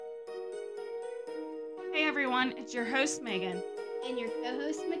everyone, it's your host Megan. And your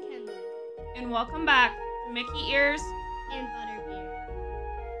co-host MaKenli And welcome back to Mickey Ears and ButterBeer.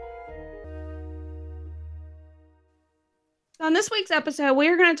 On this week's episode,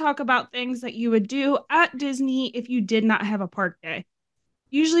 we're going to talk about things that you would do at Disney if you did not have a park day.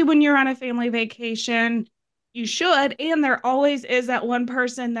 Usually when you're on a family vacation, you should, and there always is that one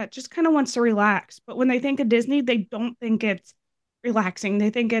person that just kind of wants to relax. But when they think of Disney, they don't think it's relaxing.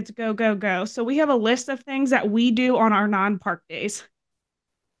 They think it's go, go, go. So we have a list of things that we do on our non-park days.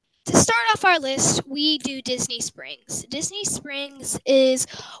 To start off our list, we do Disney Springs. Disney Springs is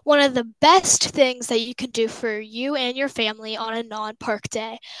one of the best things that you can do for you and your family on a non-park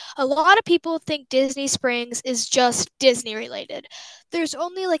day. A lot of people think Disney Springs is just Disney related. There's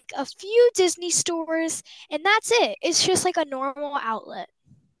only like a few Disney stores, and that's it. It's just like a normal outlet.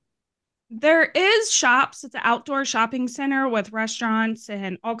 There is shops. It's an outdoor shopping center with restaurants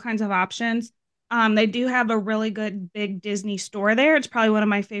and all kinds of options. They do have a really good big Disney store there. It's probably one of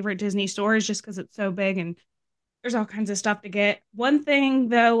my favorite Disney stores just because it's so big and there's all kinds of stuff to get. One thing,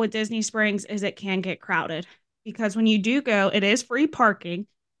 though, with Disney Springs is it can get crowded because when you do go, it is free parking,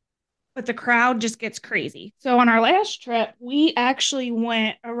 but the crowd just gets crazy. So on our last trip, we actually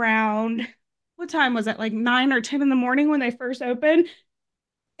went around, what time was it? Like 9 or 10 in the morning when they first opened.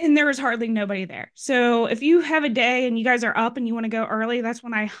 And there was hardly nobody there. So if you have a day and you guys are up and you want to go early, that's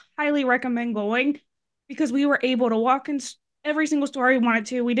when I highly recommend going because we were able to walk in every single store we wanted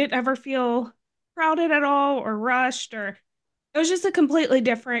to. We didn't ever feel crowded at all or rushed, or it was just a completely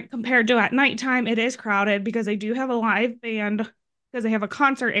different compared to at nighttime. It is crowded because they do have a live band because they have a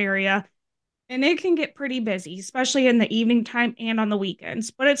concert area and it can get pretty busy, especially in the evening time and on the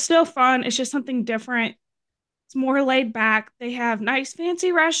weekends, but it's still fun. It's just something different. It's more laid back. They have nice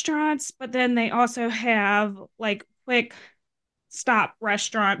fancy restaurants, but then they also have like quick stop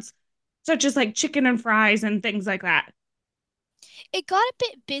restaurants, such as like chicken and fries and things like that. It got a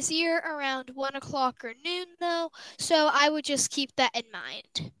bit busier around 1 o'clock or noon, though, so I would just keep that in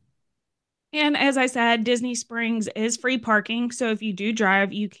mind. And as I said, Disney Springs is free parking. So if you do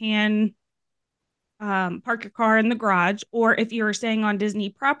drive, you can park your car in the garage, or if you're staying on Disney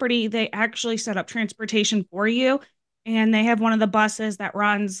property, they actually set up transportation for you. And they have one of the buses that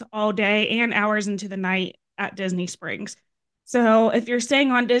runs all day and hours into the night at Disney Springs. So if you're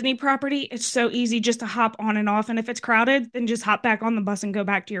staying on Disney property, it's so easy just to hop on and off. And if it's crowded, then just hop back on the bus and go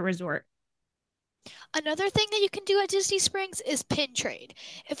back to your resort. Another thing that you can do at Disney Springs is pin trade.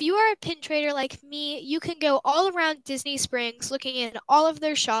 If you are a pin trader like me, you can go all around Disney Springs looking in all of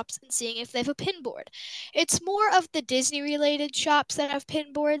their shops and seeing if they have a pin board. It's more of the Disney related shops that have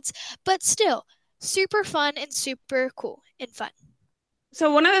pin boards, but still super fun and super cool and fun.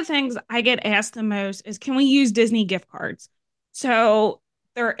 So one of the things I get asked the most is, can we use Disney gift cards? So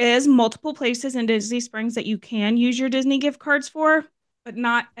there is multiple places in Disney Springs that you can use your Disney gift cards for, but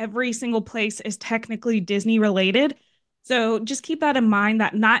not every single place is technically Disney related. So just keep that in mind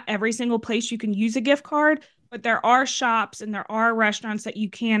that not every single place you can use a gift card, but there are shops and there are restaurants that you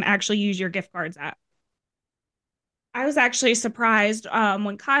can actually use your gift cards at. I was actually surprised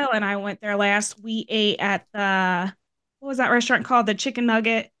when Kyle and I went there last. We ate at what was that restaurant called? The Chicken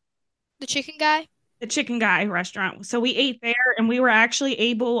Nugget, The chicken guy? the Chicken Guy restaurant. So we ate there and we were actually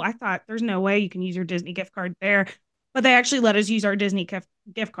able, I thought there's no way you can use your Disney gift card there, but they actually let us use our Disney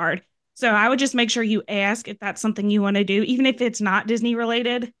gift card. So I would just make sure you ask if that's something you want to do. Even if it's not Disney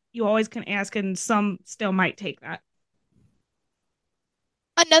related, you always can ask and some still might take that.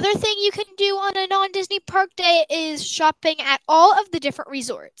 Another thing you can do on a non-Disney park day is shopping at all of the different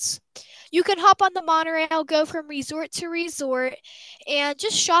resorts. You can hop on the monorail, go from resort to resort, and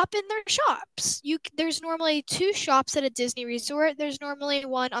just shop in their shops. There's normally 2 shops at a Disney resort. There's normally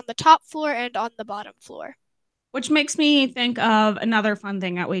one on the top floor and on the bottom floor. Which makes me think of another fun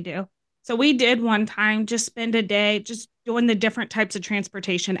thing that we do. So we did one time just spend a day just doing the different types of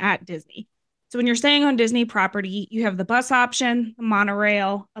transportation at Disney. So when you're staying on Disney property, you have the bus option, the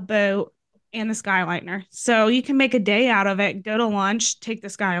monorail, a boat, and the Skyliner. So you can make a day out of it, go to lunch, take the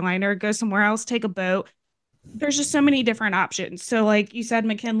Skyliner, go somewhere else, take a boat. There's just so many different options. So like you said,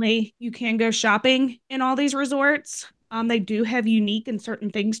 McKinley, you can go shopping in all these resorts. They do have unique and certain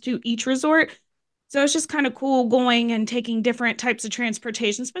things to each resort. So it's just kind of cool going and taking different types of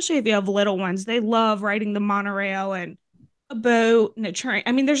transportation, especially if you have little ones. They love riding the monorail and a boat and a train.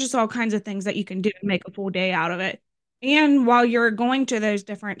 I mean, there's just all kinds of things that you can do to make a full day out of it. And while you're going to those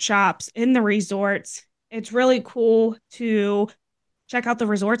different shops in the resorts, it's really cool to check out the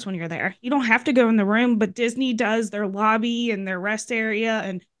resorts when you're there. You don't have to go in the room, but Disney does their lobby and their rest area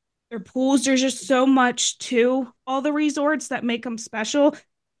and their pools. There's just so much to all the resorts that make them special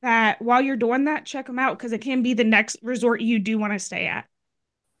that while you're doing that, check them out because it can be the next resort you do want to stay at.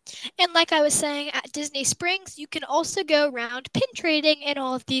 And like I was saying, at Disney Springs, you can also go around pin trading in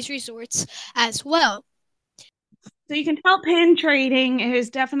all of these resorts as well. So you can tell pin trading is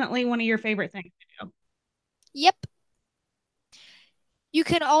definitely one of your favorite things to do. Yep. You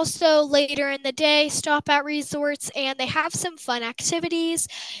can also later in the day stop at resorts and they have some fun activities.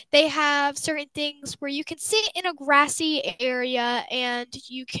 They have certain things where you can sit in a grassy area and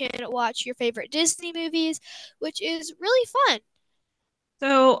you can watch your favorite Disney movies, which is really fun.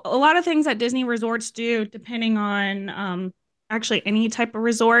 So a lot of things that Disney resorts do, depending on actually any type of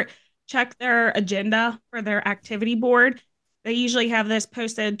resort, check their agenda for their activity board. They usually have this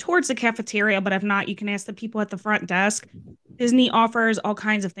posted towards the cafeteria, but if not, you can ask the people at the front desk. Disney offers all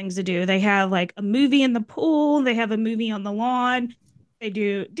kinds of things to do. They have like a movie in the pool, they have a movie on the lawn, they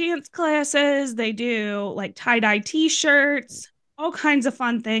do dance classes, they do like tie-dye t-shirts, all kinds of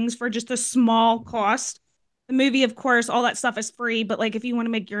fun things for just a small cost. The movie, of course, all that stuff is free, but like if you want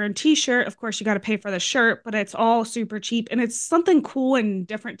to make your own t-shirt, of course you got to pay for the shirt, but it's all super cheap and it's something cool and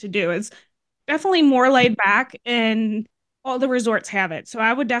different to do. It's definitely more laid back and all the resorts have it. So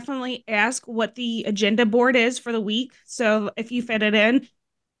I would definitely ask what the agenda board is for the week. So if you fit it in,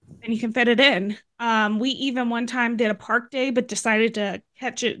 then you can fit it in. We even one time did a park day, but decided to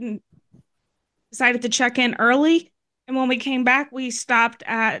catch it and decided to check in early. And when we came back, we stopped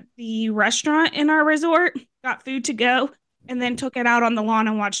at the restaurant in our resort, got food to go, and then took it out on the lawn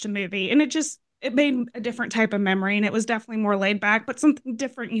and watched a movie. And it made a different type of memory. And it was definitely more laid back, but something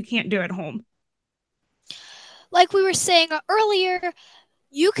different you can't do at home. Like we were saying earlier,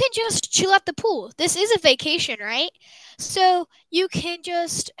 you can just chill at the pool. This is a vacation, right? So you can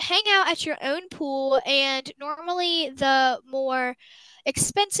just hang out at your own pool, and normally the more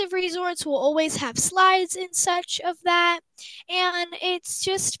expensive resorts will always have slides and such of that, and it's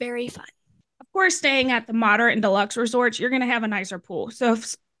just very fun. Of course, staying at the moderate and deluxe resorts, you're going to have a nicer pool. So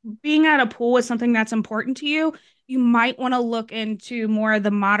if being at a pool is something that's important to you, you might want to look into more of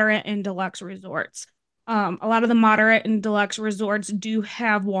the moderate and deluxe resorts. A lot of the moderate and deluxe resorts do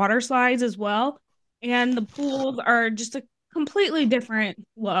have water slides as well, and the pools are just a completely different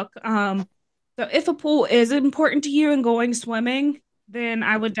look. So if a pool is important to you and going swimming, then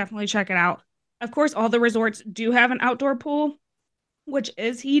I would definitely check it out. Of course, all the resorts do have an outdoor pool, which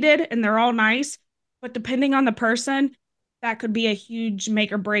is heated and they're all nice. But depending on the person, that could be a huge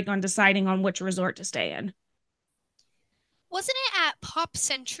make or break on deciding on which resort to stay in. Wasn't it at Pop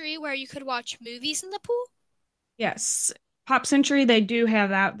Century where you could watch movies in the pool? Yes, Pop Century, they do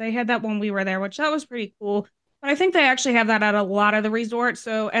have that. They had that when we were there, which that was pretty cool. But I think they actually have that at a lot of the resorts.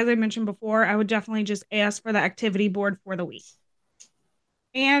 So as I mentioned before, I would definitely just ask for the activity board for the week.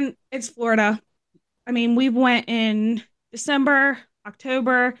 And it's Florida. I mean, we went in December,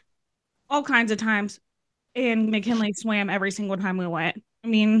 October, all kinds of times. And McKinley swam every single time we went. I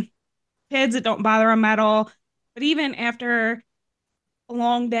mean, kids, it don't bother them at all. But even after a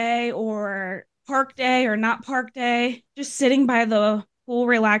long day or park day or not park day, just sitting by the pool,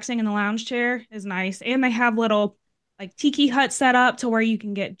 relaxing in the lounge chair is nice. And they have little like tiki huts set up to where you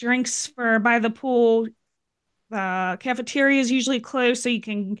can get drinks for by the pool. The cafeteria is usually closed, so you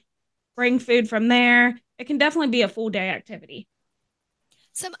can bring food from there. It can definitely be a full day activity.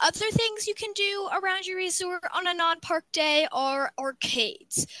 Some other things you can do around your resort on a non park day are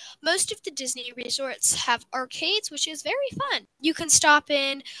arcades. Most of the Disney resorts have arcades, which is very fun. You can stop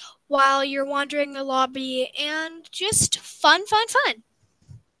in while you're wandering the lobby and just fun, fun, fun.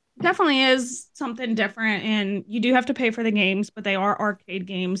 Definitely is something different, and you do have to pay for the games, but they are arcade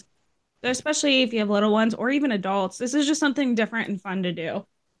games. So especially if you have little ones or even adults, this is just something different and fun to do.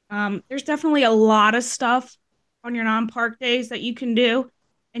 There's definitely a lot of stuff on your non-park days that you can do,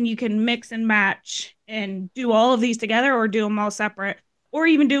 and you can mix and match and do all of these together or do them all separate, or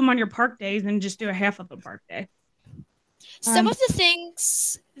even do them on your park days and just do a half of a park day. Some Um, of the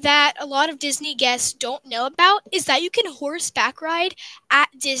things that a lot of Disney guests don't know about is that you can horseback ride at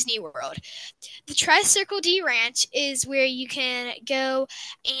Disney World. The Tricircle D Ranch is where you can go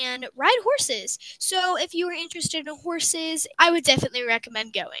and ride horses. So if you are interested in horses, I would definitely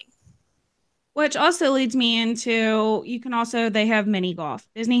recommend going. Which also leads me into you can also they have mini golf.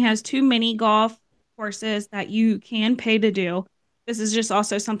 Disney has two mini golf courses that you can pay to do. This is just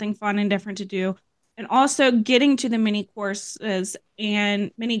also something fun and different to do. And also getting to the mini courses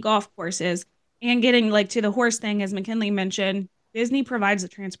and mini golf courses and getting like to the horse thing, as McKinley mentioned, Disney provides the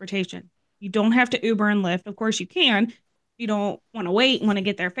transportation. You don't have to Uber and Lyft. Of course you can. You don't want to wait, want to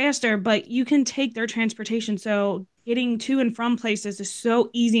get there faster, but you can take their transportation. So getting to and from places is so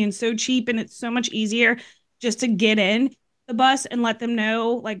easy and so cheap, and it's so much easier just to get in. the bus and let them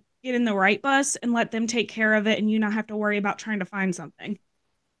know, like get in the right bus and let them take care of it and you not have to worry about trying to find something.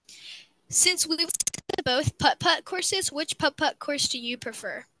 Since we've both putt-putt courses, which putt-putt course do you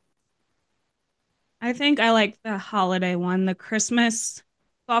prefer? I think I like the holiday one, the Christmas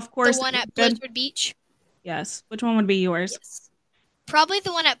golf The course one is at good. Blizzard Beach? Yes. Which one would be yours? Yes. Probably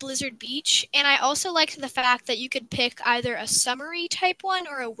the one at Blizzard Beach, and I also liked the fact that you could pick either a summery type one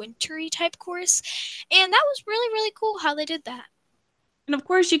or a wintry type course, and that was really, really cool how they did that. And of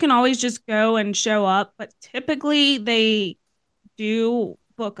course, you can always just go and show up, but typically they do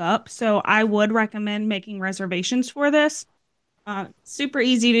book up. So I would recommend making reservations for this. Super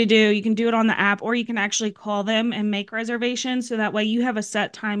easy to do. You can do it on the app, or you can actually call them and make reservations. So that way you have a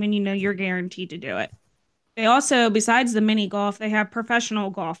set time and you know you're guaranteed to do it. They also, besides the mini golf, they have professional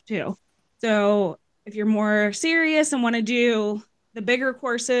golf too. So if you're more serious and want to do the bigger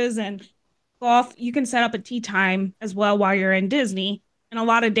courses and golf, you can set up a tee time as well while you're in Disney. And a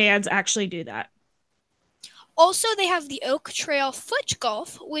lot of dads actually do that. Also, they have the Oak Trail Foot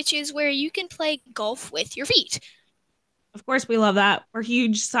Golf, which is where you can play golf with your feet. Of course, we love that. We're a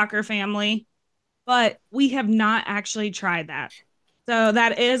huge soccer family, but we have not actually tried that. So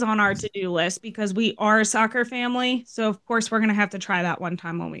that is on our to-do list because we are a soccer family. So of course we're gonna have to try that one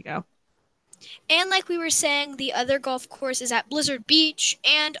time when we go. And like we were saying, the other golf course is at Blizzard Beach,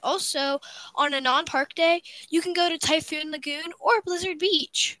 and also on a non-park day, you can go to Typhoon Lagoon or Blizzard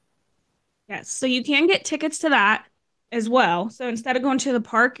Beach. Yes. So you can get tickets to that as well. So instead of going to the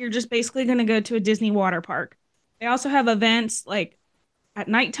park, you're just basically gonna go to a Disney water park. They also have events like at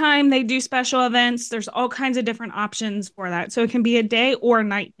nighttime, they do special events. There's all kinds of different options for that. So it can be a day or a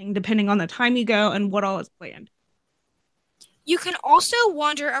night thing, depending on the time you go and what all is planned. You can also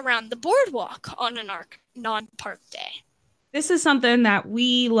wander around the boardwalk on a non-park day. This is something that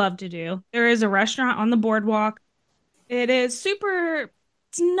we love to do. There is a restaurant on the boardwalk. It is super,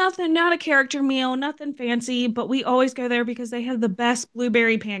 it's nothing, not a character meal, nothing fancy, but we always go there because they have the best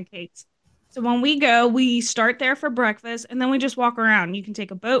blueberry pancakes. So when we go, we start there for breakfast and then we just walk around. You can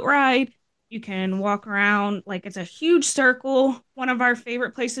take a boat ride. You can walk around like it's a huge circle. One of our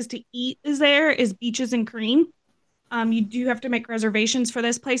favorite places to eat is there is Beaches and Cream. You do have to make reservations for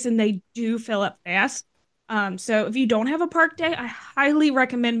this place and they do fill up fast. So if you don't have a park day, I highly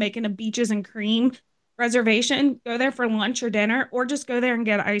recommend making a Beaches and Cream reservation. Go there for lunch or dinner, or just go there and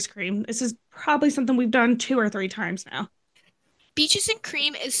get ice cream. This is probably something we've done 2 or 3 times now. Beaches and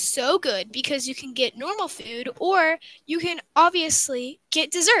Cream is so good because you can get normal food or you can obviously get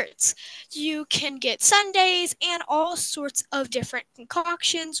desserts. You can get sundaes and all sorts of different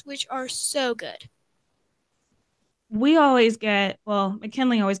concoctions, which are so good. We always get, well,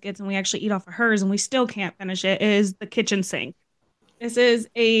 McKinley always gets, and we actually eat off of hers, and we still can't finish it, is the kitchen sink. This is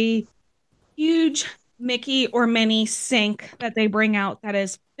a huge Mickey or Minnie sink that they bring out that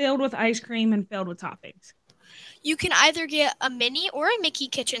is filled with ice cream and filled with toppings. You can either get a mini or a Mickey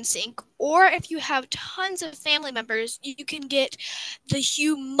kitchen sink, or if you have tons of family members, you can get the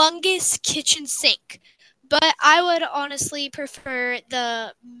humongous kitchen sink. But I would honestly prefer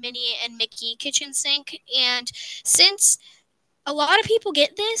the Minnie and Mickey kitchen sink. And since a lot of people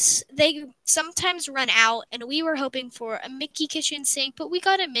get this, they sometimes run out. And we were hoping for a Mickey kitchen sink, but we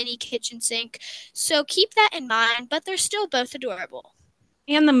got a mini kitchen sink. So keep that in mind, but they're still both adorable.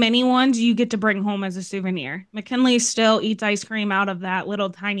 And the mini ones you get to bring home as a souvenir. McKinley still eats ice cream out of that little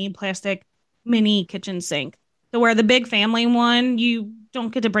tiny plastic mini kitchen sink. So where the big family one, you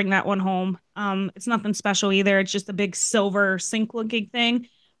don't get to bring that one home. It's nothing special either. It's just a big silver sink looking thing.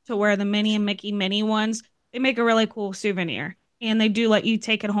 To where the Minnie and Mickey mini ones, they make a really cool souvenir. And they do let you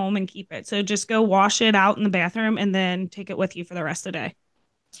take it home and keep it. So just go wash it out in the bathroom and then take it with you for the rest of the day.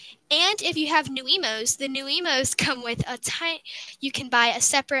 And if you have new emos, the new emos come with a tiny, you can buy a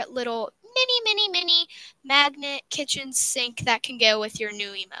separate little mini magnet kitchen sink that can go with your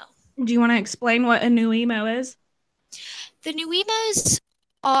new emo. Do you want to explain what a new emo is? The new emos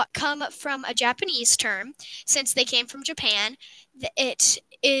come from a Japanese term since they came from Japan. It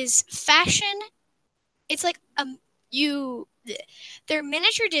is fashion. It's like you they're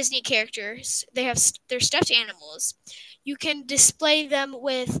miniature Disney characters. They're stuffed animals. You can display them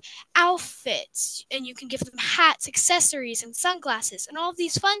with outfits and you can give them hats, accessories, and sunglasses and all of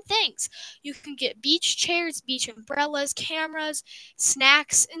these fun things. You can get beach chairs, beach umbrellas, cameras,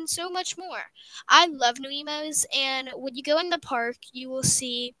 snacks, and so much more. I love new emos, and when you go in the park, you will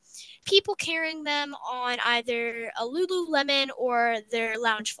see people carrying them on either a Lululemon or their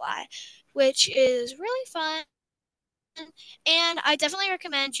Loungefly, which is really fun. And I definitely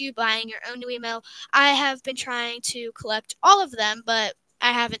recommend you buying your own new emo. I have been trying to collect all of them, but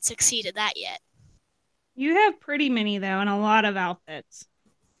I haven't succeeded that yet. You have pretty many though, and a lot of outfits.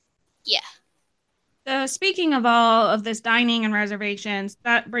 Yeah. So speaking of all of this dining and reservations,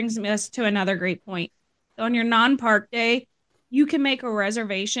 that brings us to another great point. So on your non-park day, you can make a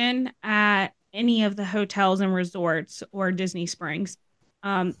reservation at any of the hotels and resorts or Disney Springs.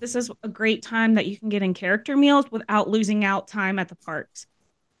 This is a great time that you can get in character meals without losing out time at the parks.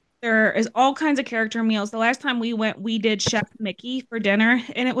 There is all kinds of character meals. The last time we went, we did Chef Mickey for dinner,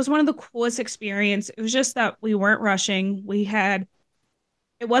 and it was one of the coolest experience. It was just that we weren't rushing.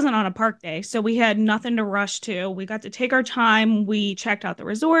 It wasn't on a park day, so we had nothing to rush to. We got to take our time. We checked out the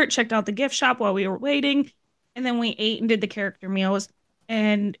resort, checked out the gift shop while we were waiting, and then we ate and did the character meals.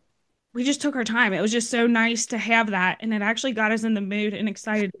 And we just took our time. It was just so nice to have that, and it actually got us in the mood and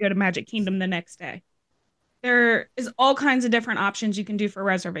excited to go to Magic Kingdom the next day. There is all kinds of different options you can do for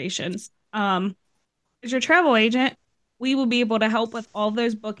reservations. As your travel agent, we will be able to help with all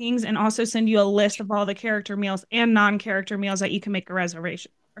those bookings and also send you a list of all the character meals and non-character meals that you can make a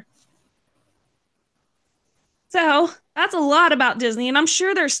reservation for. So that's a lot about Disney, and I'm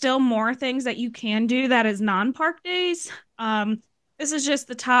sure there's still more things that you can do that is non-park days. This is just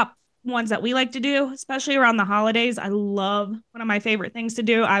the top ones that we like to do, especially around the holidays. I love one of my favorite things to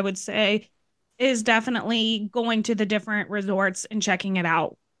do, I would say, is definitely going to the different resorts and checking it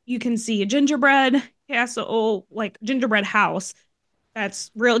out. You can see a gingerbread castle, like gingerbread house that's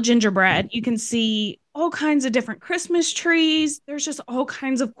real gingerbread. You can see all kinds of different Christmas trees. There's just all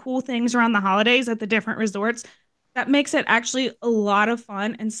kinds of cool things around the holidays at the different resorts that makes it actually a lot of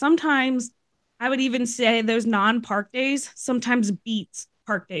fun. And sometimes I would even say those non-park days sometimes beats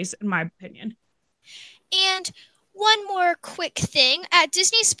park days, in my opinion. And one more quick thing, at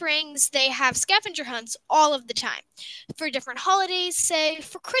Disney Springs, they have scavenger hunts all of the time. For different holidays, say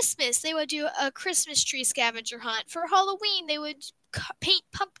for Christmas, they would do a Christmas tree scavenger hunt. For Halloween, they would paint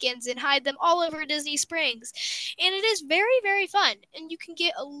pumpkins and hide them all over Disney Springs. And it is very, very fun. And you can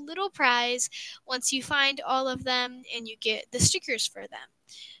get a little prize once you find all of them and you get the stickers for them.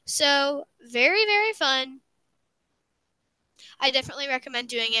 So, very, very fun. I definitely recommend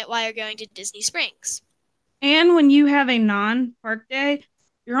doing it while you're going to Disney Springs. And when you have a non-park day,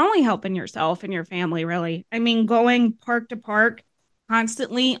 you're only helping yourself and your family, really. I mean, going park to park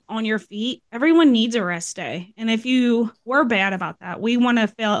constantly on your feet, everyone needs a rest day. And if you were bad about that, we want to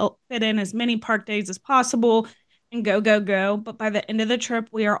fit in as many park days as possible and go, go, go. But by the end of the trip,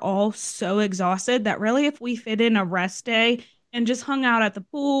 we are all so exhausted that really, if we fit in a rest day and just hung out at the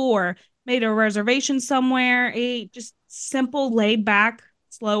pool or made a reservation somewhere, a just simple, laid back,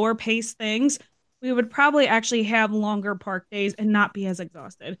 slower pace things, we would probably actually have longer park days and not be as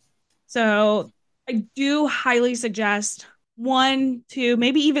exhausted. So I do highly suggest one, two,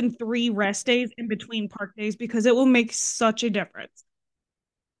 maybe even three rest days in between park days because it will make such a difference.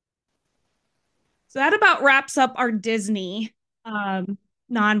 So that about wraps up our Disney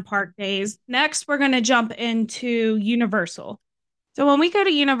non-park days. Next, we're going to jump into Universal. So when we go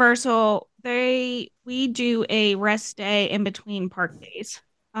to Universal, they we do a rest day in between park days.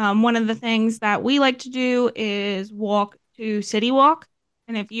 One of the things that we like to do is walk to City Walk.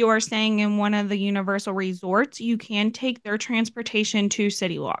 And if you are staying in one of the Universal resorts, you can take their transportation to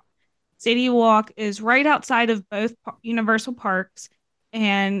City Walk. City Walk is right outside of both Universal parks,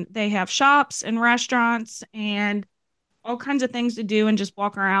 and they have shops and restaurants and all kinds of things to do and just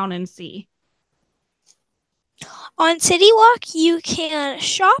walk around and see. On City Walk, you can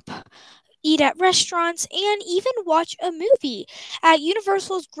shop, eat at restaurants, and even watch a movie. At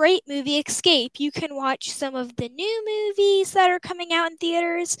Universal's Great Movie Escape, you can watch some of the new movies that are coming out in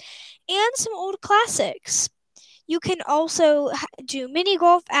theaters and some old classics. You can also do mini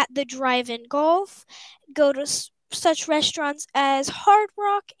golf at the drive-in golf, go to such restaurants as Hard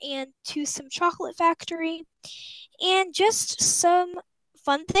Rock and to some chocolate factory, and just some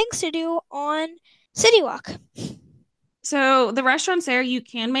fun things to do on City Walk. So the restaurants there you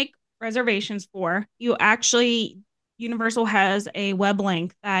can make reservations for. Universal has a web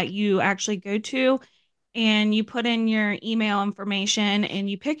link that you actually go to and you put in your email information and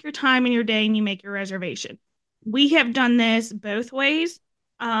you pick your time and your day and you make your reservation. We have done this both ways.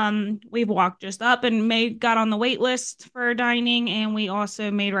 We've walked just up and got on the wait list for dining, and we also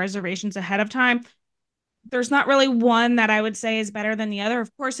made reservations ahead of time. There's not really one that I would say is better than the other.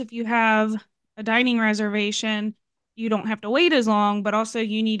 Of course, if you have a dining reservation, you don't have to wait as long, but also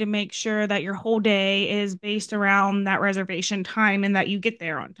you need to make sure that your whole day is based around that reservation time and that you get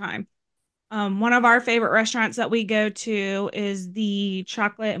there on time. One of our favorite restaurants that we go to is the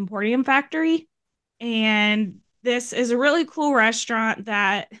Chocolate Emporium Factory. And this is a really cool restaurant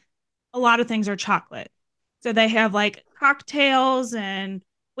that a lot of things are chocolate. So they have like cocktails and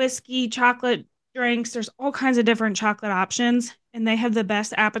whiskey, chocolate drinks. There's all kinds of different chocolate options, and they have the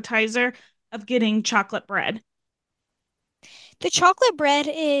best appetizer of getting chocolate bread. The chocolate bread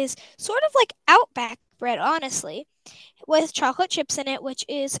is sort of like Outback bread, honestly, with chocolate chips in it, which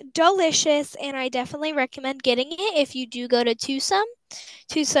is delicious. And I definitely recommend getting it if you do go to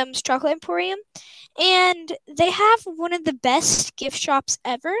Tusome's Chocolate Emporium. And they have one of the best gift shops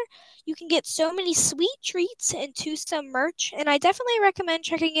ever. You can get so many sweet treats and Tusome merch, and I definitely recommend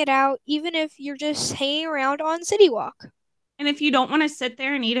checking it out, even if you're just hanging around on City Walk. And if you don't want to sit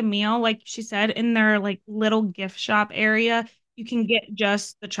there and eat a meal, like she said, in their like little gift shop area, you can get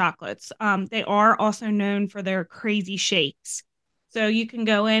just the chocolates. They are also known for their crazy shakes. So you can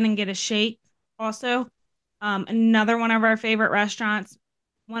go in and get a shake also. Another one of our favorite restaurants,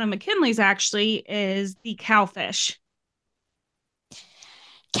 one of McKinley's actually, is the Cowfish.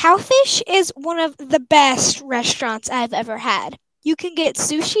 Cowfish is one of the best restaurants I've ever had. You can get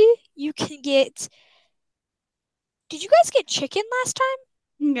sushi, you can get. Did you guys get chicken last time?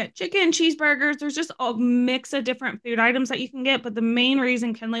 You can get chicken, cheeseburgers. There's just a mix of different food items that you can get. But the main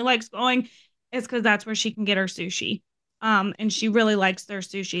reason Kinley likes going is because that's where she can get her sushi. And she really likes their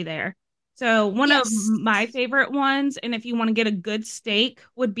sushi there. So one of Yes. my favorite ones, and if you want to get a good steak,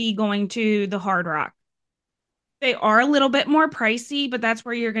 would be going to the Hard Rock. They are a little bit more pricey, but that's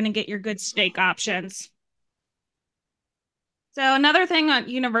where you're going to get your good steak options. So another thing on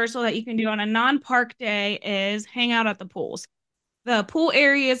Universal that you can do on a non-park day is hang out at the pools. The pool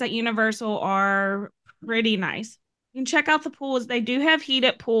areas at Universal are pretty nice. You can check out the pools. They do have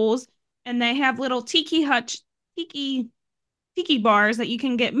heated pools, and they have little tiki tiki bars that you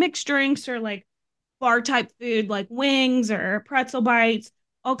can get mixed drinks or like bar type food like wings or pretzel bites,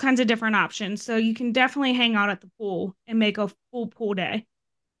 all kinds of different options. So you can definitely hang out at the pool and make a full pool day.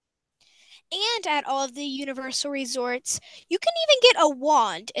 And at all of the Universal resorts, you can even get a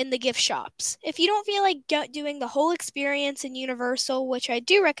wand in the gift shops. If you don't feel like doing the whole experience in Universal, which I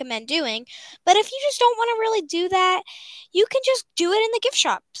do recommend doing, but if you just don't want to really do that, you can just do it in the gift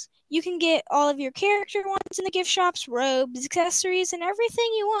shops. You can get all of your character wands in the gift shops, robes, accessories, and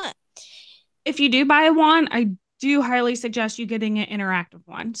everything you want. If you do buy one, I do highly suggest you getting an interactive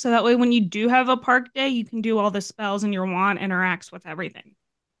one. So that way, when you do have a park day, you can do all the spells and your wand interacts with everything.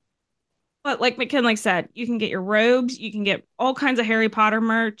 But like McKinley said, you can get your robes, you can get all kinds of Harry Potter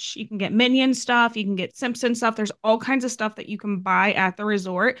merch, you can get Minion stuff, you can get Simpson stuff. There's all kinds of stuff that you can buy at the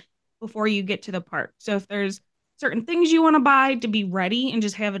resort before you get to the park. So if there's certain things you want to buy to be ready and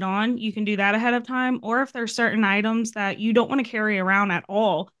just have it on, you can do that ahead of time. Or if there's certain items that you don't want to carry around at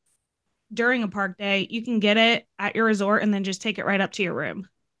all during a park day, you can get it at your resort and then just take it right up to your room.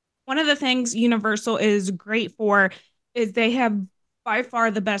 One of the things Universal is great for is they have by far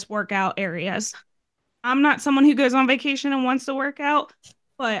the best workout areas. I'm not someone who goes on vacation and wants to work out,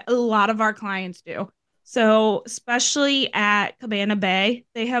 but a lot of our clients do. So, especially at Cabana Bay,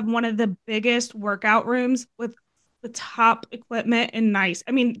 they have one of the biggest workout rooms with the top equipment and nice.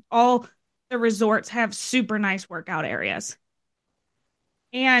 I mean, all the resorts have super nice workout areas.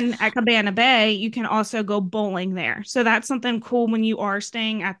 And at Cabana Bay, you can also go bowling there. So that's something cool when you are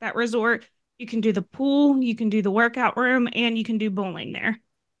staying at that resort. You can do the pool, you can do the workout room, and you can do bowling there.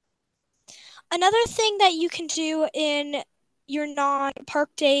 Another thing that you can do in your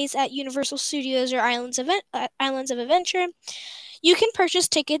non-park days at Universal Studios or Islands of Adventure, you can purchase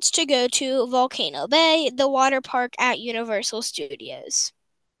tickets to go to Volcano Bay, the water park at Universal Studios.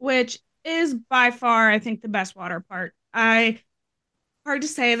 Which is by far, I think, the best water park. I hard to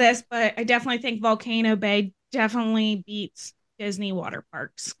say this, but I definitely think Volcano Bay definitely beats Disney water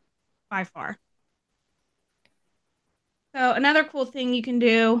parks by far. So another cool thing you can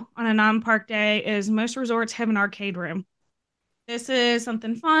do on a non-park day is most resorts have an arcade room. This is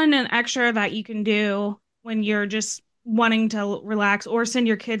something fun and extra that you can do when you're just wanting to relax or send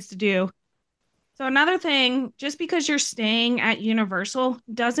your kids to do. So another thing, just because you're staying at Universal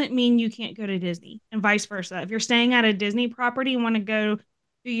doesn't mean you can't go to Disney and vice versa. If you're staying at a Disney property and want to go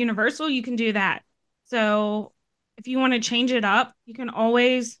to Universal, you can do that. So if you want to change it up, you can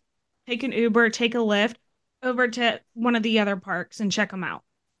always take an Uber, take a Lyft over to one of the other parks and check them out.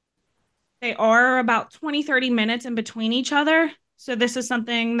 They are about 20, 30 minutes in between each other. So this is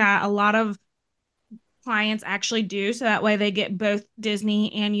something that a lot of clients actually do. So that way they get both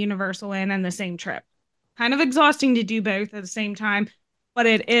Disney and Universal in the same trip. Kind of exhausting to do both at the same time, but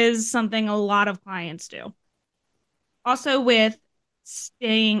it is something a lot of clients do. Also, with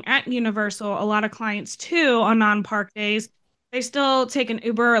staying at Universal, a lot of clients too on non-park days, they still take an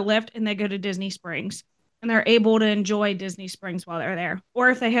Uber or a Lyft and they go to Disney Springs and they're able to enjoy Disney Springs while they're there. Or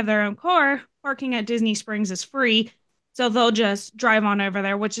if they have their own car, parking at Disney Springs is free. So they'll just drive on over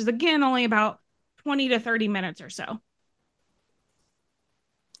there, which is again only about 20 to 30 minutes or so.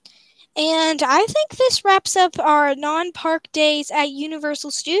 And I think this wraps up our non-park days at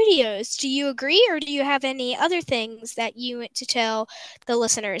Universal Studios. Do you agree, or do you have any other things that you want to tell the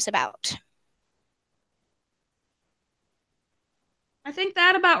listeners about? I think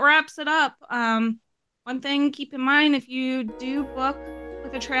that about wraps it up. One thing, keep in mind, if you do book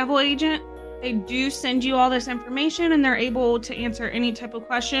with a travel agent, they do send you all this information and they're able to answer any type of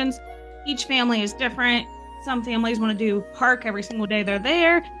questions. Each family is different. Some families want to do park every single day they're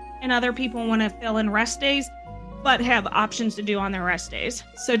there, and other people want to fill in rest days, but have options to do on their rest days.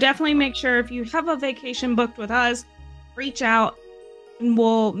 So definitely make sure if you have a vacation booked with us, reach out and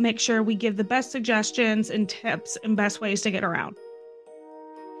we'll make sure we give the best suggestions and tips and best ways to get around.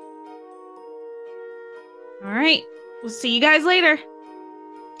 All right. We'll see you guys later.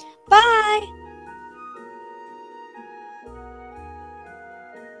 Bye!